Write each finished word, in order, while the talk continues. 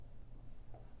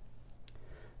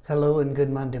Hello and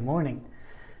good Monday morning.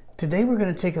 Today we're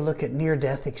going to take a look at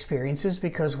near-death experiences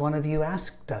because one of you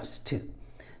asked us to.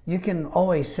 You can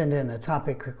always send in a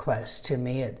topic request to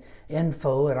me at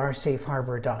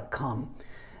info@oursafeharbor.com.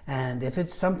 And if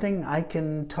it's something I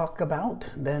can talk about,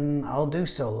 then I'll do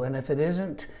so. And if it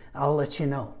isn't, I'll let you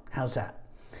know. How's that?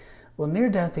 Well,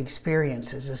 near-death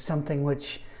experiences is something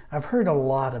which I've heard a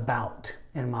lot about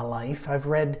in my life. I've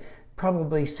read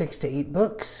probably 6 to 8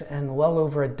 books and well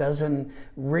over a dozen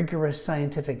rigorous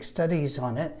scientific studies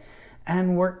on it,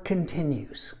 and work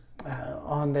continues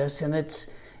on this, and it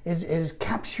has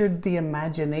captured the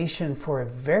imagination for a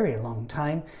very long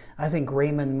time. I think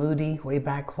Raymond Moody, way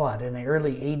back in the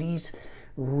early 80s,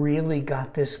 really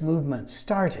got this movement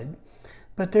started,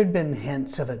 but there'd been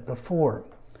hints of it before.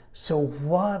 So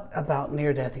what about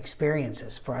near-death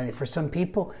experiences? For some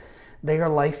people, they are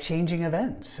life-changing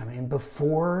events. I mean,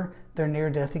 before their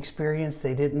near-death experience,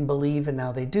 they didn't believe and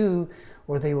now they do,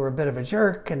 or they were a bit of a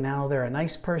jerk and now they're a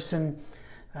nice person.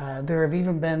 There have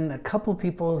even been a couple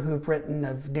people who've written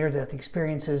of near-death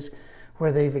experiences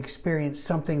where they've experienced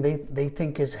something they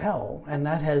think is hell, and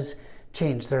that has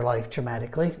changed their life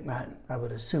dramatically. I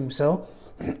would assume so.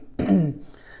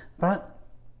 But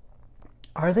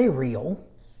are they real?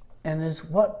 And is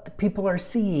what people are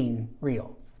seeing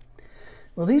real?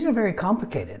 Well, these are very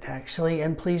complicated, actually,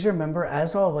 and please remember,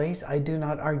 as always, I do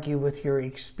not argue with your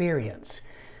experience.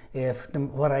 If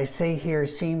what I say here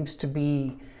seems to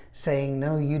be saying,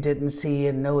 no, you didn't see,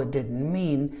 and no, it didn't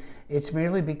mean, it's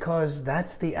merely because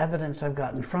that's the evidence I've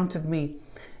got in front of me.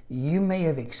 You may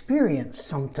have experienced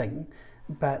something,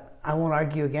 but I won't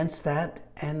argue against that,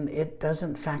 and it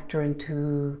doesn't factor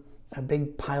into a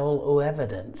big pile of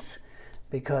evidence,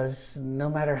 because no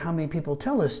matter how many people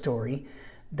tell a story,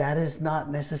 that is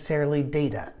not necessarily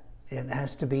data. We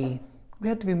have to be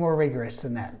more rigorous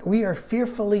than that. We are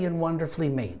fearfully and wonderfully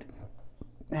made.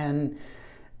 And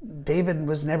David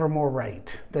was never more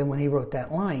right than when he wrote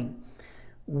that line.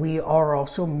 We are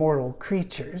also mortal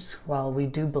creatures. While we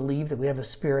do believe that we have a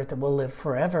spirit that will live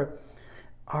forever,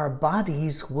 our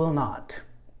bodies will not.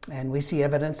 And we see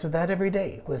evidence of that every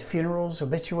day with funerals,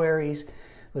 obituaries,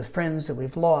 with friends that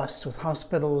we've lost, with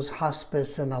hospitals,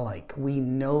 hospice, and the like. We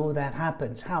know that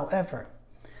happens. However,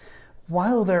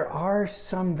 while there are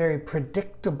some very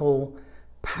predictable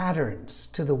patterns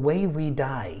to the way we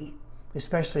die,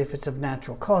 especially if it's of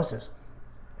natural causes,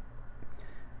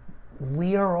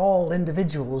 we are all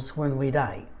individuals when we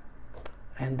die,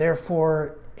 and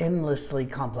therefore endlessly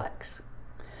complex.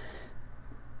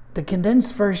 The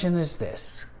condensed version is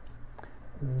this: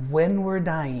 when we're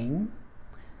dying,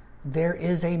 there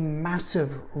is a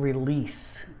massive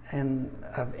release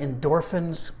of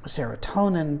endorphins,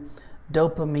 serotonin,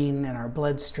 dopamine in our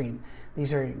bloodstream.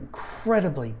 These are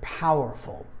incredibly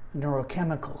powerful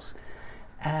neurochemicals,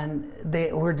 and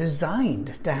they were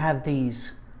designed to have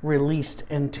these released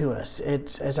into us.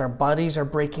 It's as our bodies are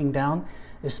breaking down,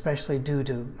 especially due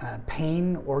to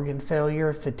pain, organ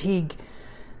failure, fatigue.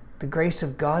 The grace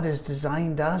of God has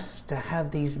designed us to have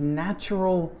these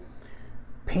natural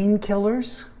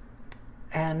painkillers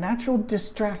and natural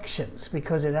distractions,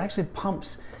 because it actually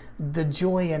pumps the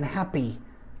joy and happy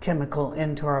chemical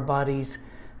into our bodies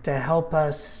to help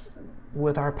us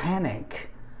with our panic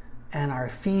and our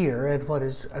fear at what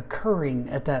is occurring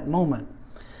at that moment.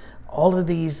 All of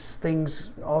these things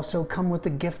also come with the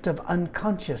gift of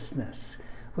unconsciousness,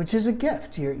 which is a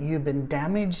gift. You've been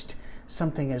damaged,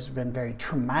 something has been very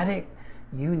traumatic,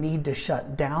 you need to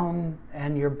shut down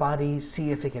and your body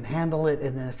see if it can handle it,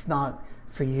 and if not,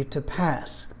 for you to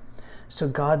pass. So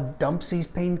God dumps these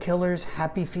painkillers,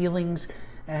 happy feelings,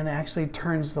 and actually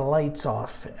turns the lights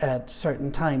off at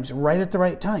certain times, right at the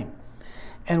right time.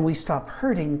 And we stop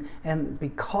hurting, and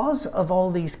because of all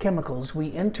these chemicals,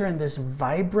 we enter in this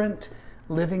vibrant,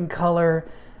 living color,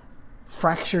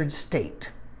 fractured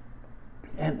state.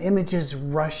 And images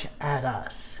rush at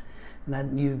us. And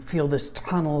then you feel this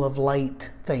tunnel of light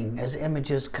thing as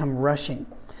images come rushing.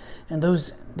 And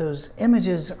those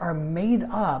images are made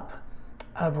up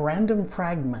of random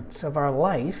fragments of our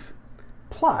life,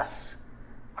 plus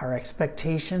our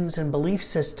expectations and belief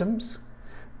systems,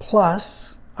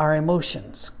 plus our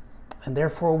emotions. And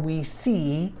therefore we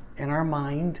see in our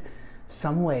mind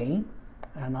some way,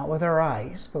 not with our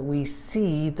eyes, but we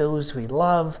see those we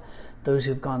love, those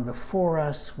who've gone before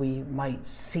us. We might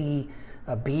see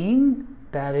a being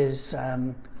that is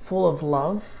full of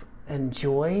love and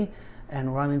joy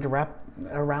and running to wrap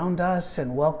around us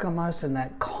and welcome us in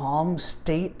that calm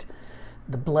state.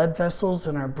 The blood vessels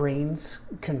in our brains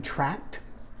contract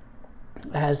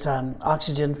as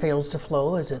oxygen fails to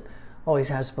flow, as it always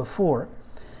has before.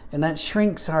 And that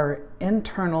shrinks our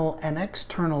internal and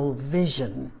external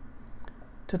vision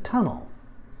to tunnel.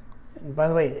 And by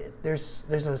the way, there's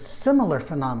a similar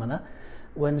phenomena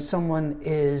when someone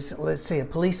is, let's say, a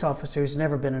police officer who's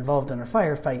never been involved in a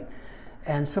firefight,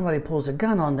 and somebody pulls a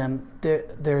gun on them,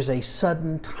 there's a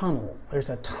sudden tunnel. There's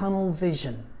a tunnel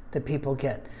vision that people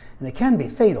get. And it can be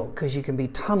fatal because you can be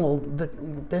tunneled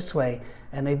this way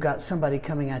and they've got somebody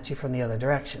coming at you from the other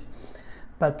direction.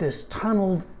 But this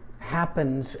tunnel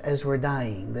happens as we're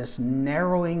dying, this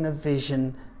narrowing of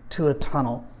vision to a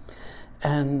tunnel.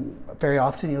 And very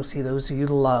often you'll see those you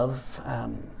love,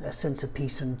 a sense of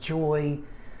peace and joy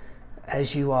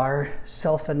as you are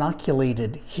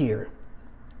self-inoculated here.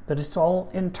 But it's all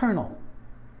internal,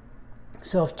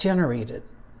 self-generated.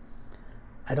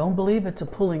 I don't believe it's a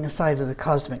pulling aside of the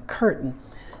cosmic curtain,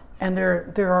 and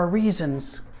there are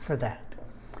reasons for that.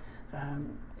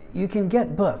 You can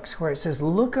get books where it says,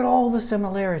 look at all the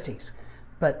similarities,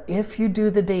 but if you do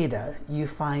the data, you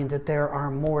find that there are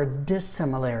more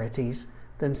dissimilarities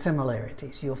than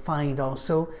similarities. You'll find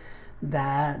also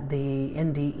that the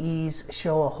NDEs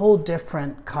show a whole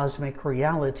different cosmic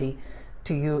reality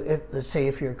to you, let's say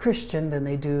if you're a Christian, than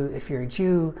they do if you're a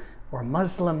Jew or a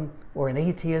Muslim or an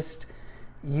atheist.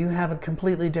 You have a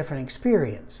completely different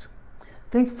experience.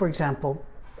 Think, for example,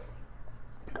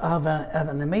 of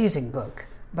an amazing book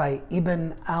by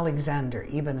Eben Alexander.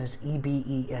 Eben is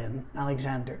E-B-E-N,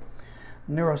 Alexander,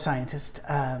 neuroscientist,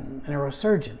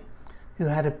 neurosurgeon, who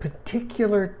had a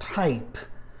particular type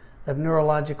of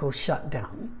neurological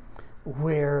shutdown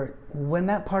where when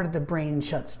that part of the brain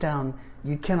shuts down,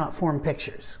 you cannot form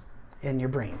pictures in your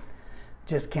brain.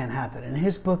 Just can't happen. And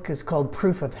his book is called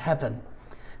Proof of Heaven.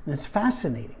 And it's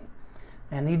fascinating.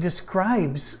 And he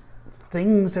describes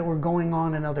things that were going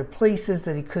on in other places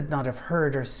that he could not have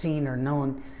heard or seen or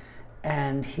known.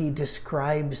 And he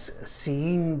describes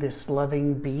seeing this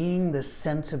loving being, this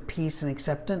sense of peace and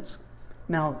acceptance.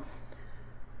 Now,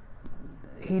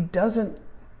 he doesn't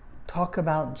talk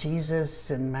about Jesus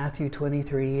in Matthew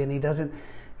 23, and he doesn't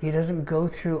go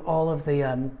through all of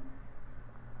the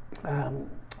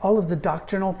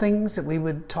doctrinal things that we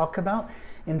would talk about.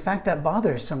 In fact, that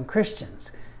bothers some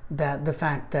Christians, that the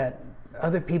fact that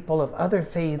other people of other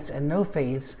faiths and no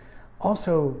faiths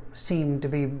also seem to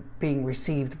be being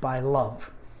received by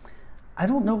love. I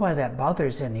don't know why that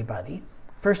bothers anybody.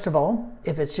 First of all,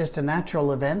 if it's just a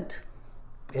natural event,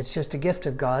 it's just a gift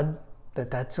of God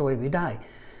that's the way we die.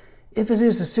 If it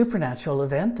is a supernatural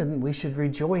event, then we should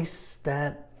rejoice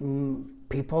that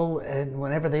people, and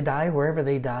whenever they die, wherever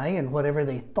they die, and whatever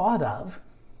they thought of,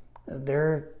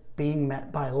 they're being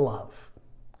met by love,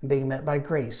 being met by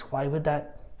grace. Why would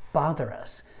that bother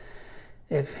us?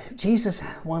 If Jesus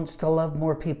wants to love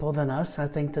more people than us, I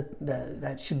think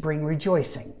that should bring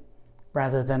rejoicing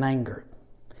rather than anger.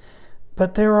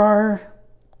 But there are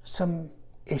some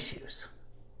issues.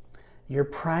 Your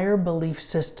prior belief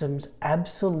systems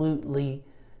absolutely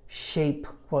shape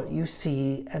what you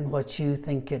see and what you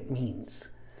think it means,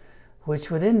 which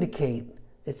would indicate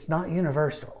it's not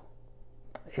universal.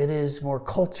 It is more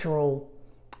cultural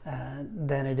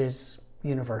than it is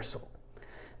universal.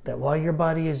 That while your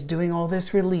body is doing all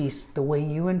this release, the way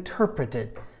you interpret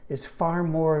it is far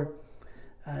more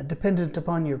dependent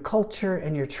upon your culture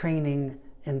and your training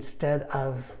instead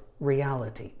of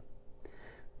reality.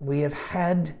 We have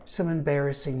had some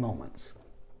embarrassing moments.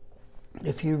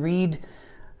 If you read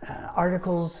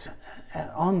articles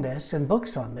on this and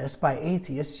books on this by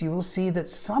atheists, you will see that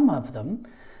some of them,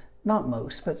 not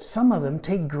most, but some of them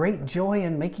take great joy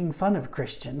in making fun of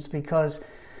Christians because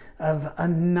of a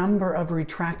number of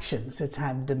retractions that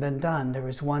have been done. There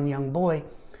was one young boy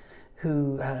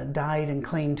who died and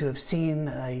claimed to have seen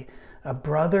a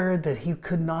brother that he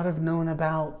could not have known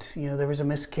about. You know, there was a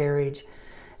miscarriage,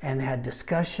 and had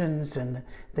discussions, and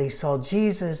they saw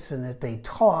Jesus, and that they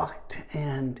talked,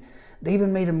 and they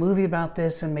even made a movie about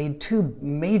this and made 2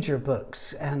 major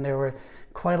books, and there were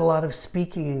quite a lot of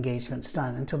speaking engagements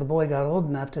done until the boy got old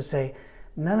enough to say,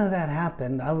 none of that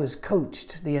happened. I was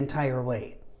coached the entire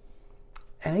way.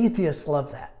 And atheists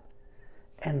love that.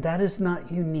 And that is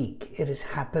not unique. It has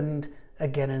happened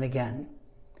again and again.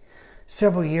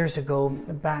 Several years ago,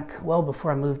 back well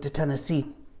before I moved to Tennessee,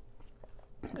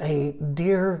 a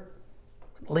dear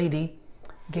lady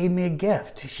gave me a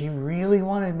gift. She really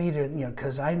wanted me to,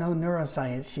 because I know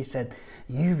neuroscience, she said,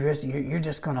 you're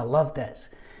just going to love this.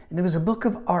 And there was a book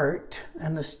of art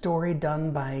and the story done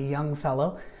by a young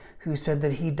fellow who said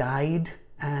that he died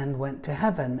and went to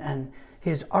heaven. And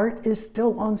his art is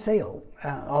still on sale.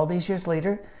 All these years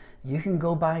later, you can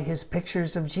go buy his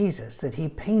pictures of Jesus that he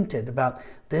painted about,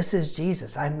 this is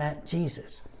Jesus, I met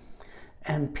Jesus.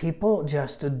 And people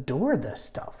just adore this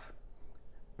stuff.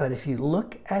 But if you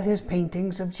look at his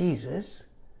paintings of Jesus,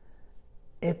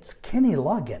 it's Kenny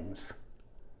Loggins.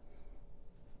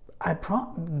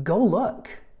 Go look.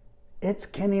 It's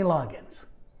Kenny Loggins.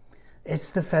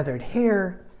 It's the feathered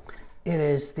hair. It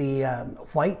is the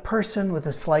white person with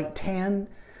a slight tan,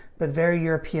 but very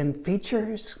European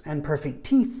features and perfect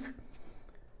teeth.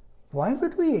 Why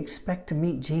would we expect to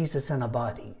meet Jesus in a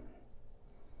body?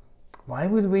 Why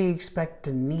would we expect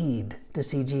to need to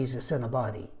see Jesus in a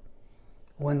body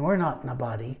when we're not in a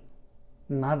body,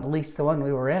 not at least the one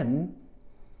we were in?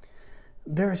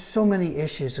 There are so many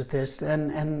issues with this,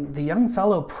 and the young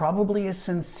fellow probably is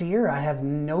sincere. I have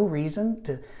no reason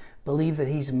to believe that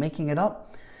he's making it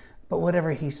up, but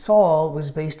whatever he saw was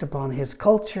based upon his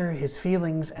culture, his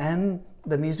feelings, and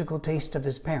the musical taste of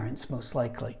his parents, most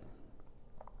likely.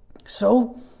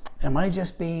 So, am I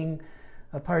just being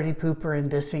a party pooper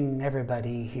and dissing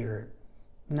everybody here?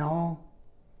 No.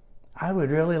 I would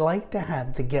really like to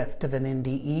have the gift of an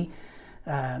NDE,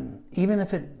 even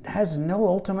if it has no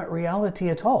ultimate reality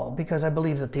at all, because I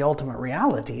believe that the ultimate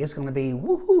reality is going to be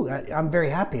woohoo. I'm very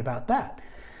happy about that.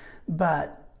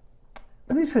 But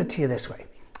let me put it to you this way.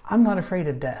 I'm not afraid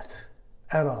of death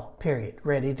at all, period.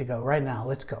 Ready to go right now.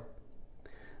 Let's go.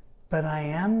 But I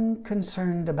am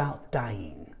concerned about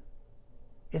dying.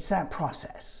 It's that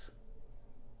process.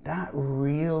 That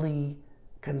really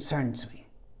concerns me.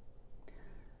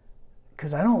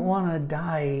 Because I don't want to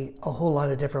die a whole lot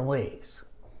of different ways.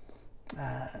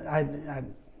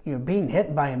 Being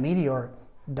hit by a meteor,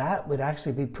 that would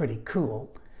actually be pretty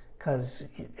cool, because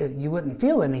you wouldn't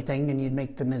feel anything and you'd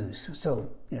make the news. So,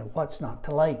 what's not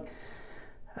to like?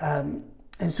 And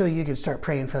so you can start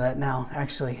praying for that now,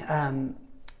 actually.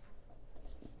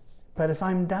 But if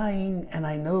I'm dying and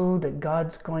I know that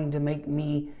God's going to make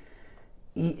me,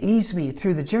 ease me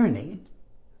through the journey,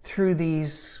 through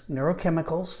these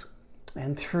neurochemicals,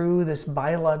 and through this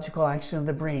biological action of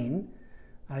the brain,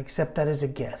 I accept that as a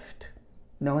gift,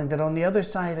 knowing that on the other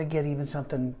side I get even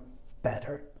something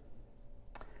better.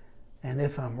 And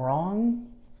if I'm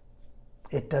wrong,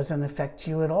 it doesn't affect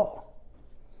you at all,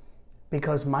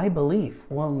 because my belief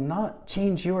will not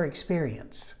change your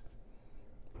experience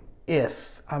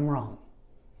if I'm wrong.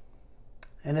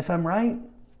 And if I'm right,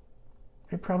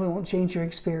 it probably won't change your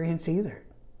experience either.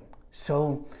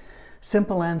 So,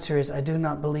 simple answer is, I do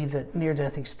not believe that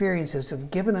near-death experiences have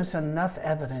given us enough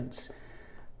evidence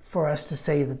for us to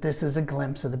say that this is a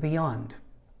glimpse of the beyond.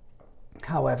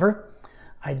 However,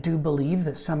 I do believe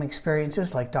that some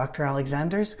experiences, like Dr.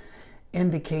 Alexander's,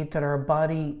 indicate that our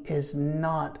body is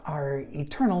not our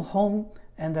eternal home,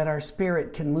 and that our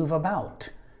spirit can move about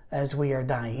as we are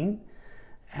dying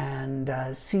and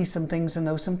see some things and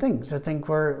know some things. I think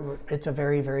it's a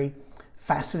very, very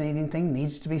fascinating thing,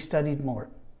 needs to be studied more.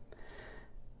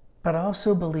 But I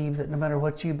also believe that no matter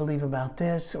what you believe about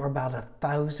this or about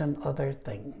 1,000 other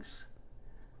things,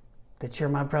 that you're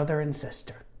my brother and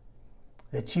sister,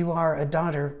 that you are a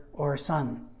daughter or a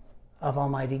son of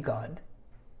Almighty God,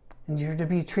 and you're to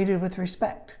be treated with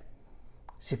respect.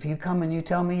 So if you come and you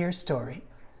tell me your story,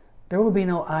 there will be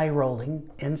no eye rolling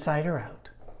inside or out.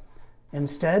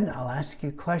 Instead, I'll ask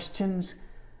you questions,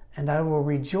 and I will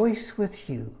rejoice with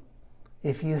you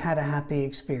if you had a happy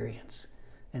experience.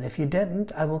 And if you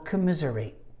didn't, I will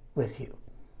commiserate with you,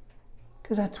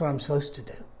 because that's what I'm supposed to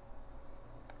do.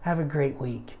 Have a great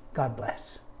week. God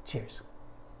bless. Cheers.